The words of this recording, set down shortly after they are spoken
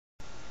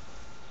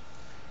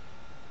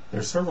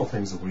There's several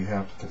things that we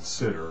have to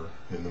consider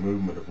in the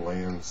movement of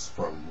lands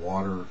from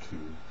water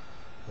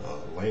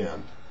to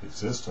land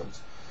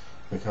existence,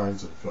 the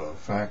kinds of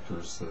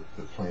factors that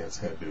the plants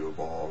had to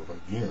evolve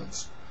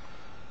against.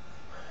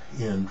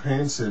 In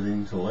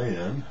transiting to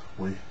land,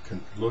 we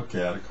can look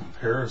at a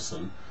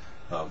comparison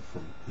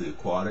from the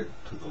aquatic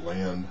to the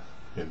land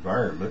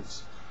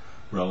environments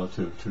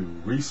relative to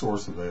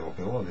resource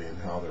availability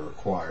and how they're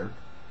acquired,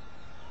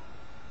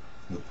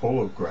 the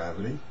pull of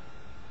gravity,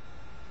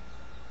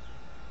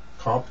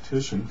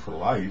 competition for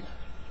light,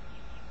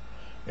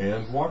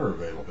 and water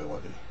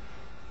availability.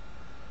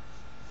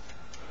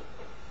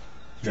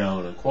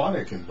 Now, in an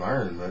aquatic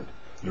environment,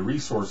 the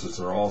resources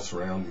are all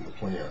surrounding the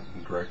plant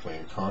and directly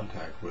in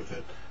contact with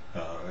it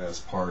as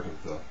part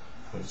of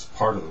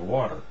the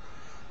water.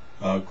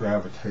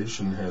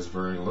 Gravitation has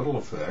very little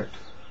effect.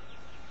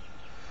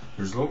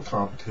 There's little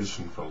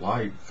competition for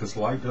light because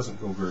light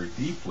doesn't go very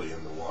deeply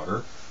in the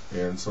water,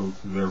 and so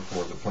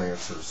therefore the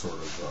plants are sort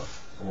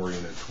of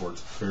oriented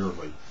towards a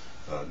fairly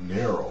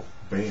narrow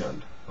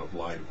band of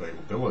light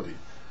availability.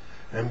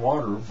 And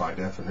water, by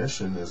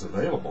definition, is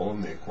available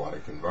in the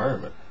aquatic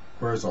environment.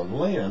 Whereas on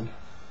land,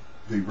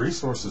 the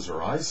resources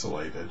are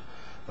isolated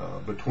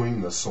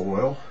between the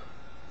soil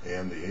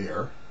and the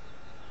air.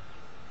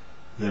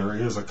 There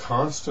is a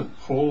constant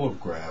pull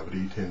of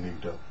gravity tending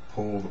to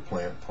pull the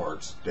plant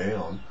parts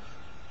down.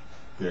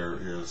 There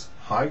is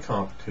high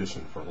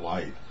competition for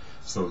light,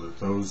 so that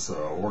those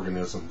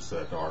organisms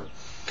that are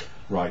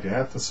right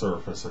at the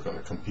surface are going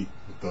to compete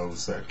with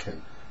those that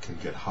can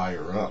get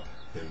higher up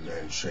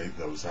and shade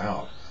those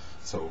out.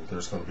 So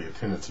there's going to be a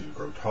tendency to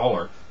grow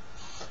taller.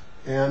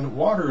 And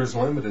water is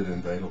limited in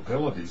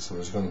availability, so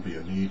there's going to be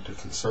a need to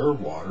conserve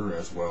water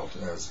as well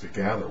as to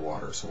gather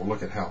water. So we'll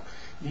look at how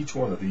each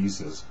one of these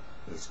is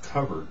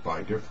covered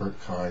by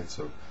different kinds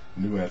of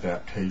new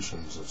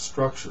adaptations of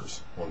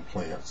structures on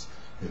plants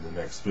in the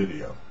next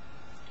video.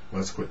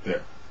 Let's quit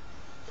there.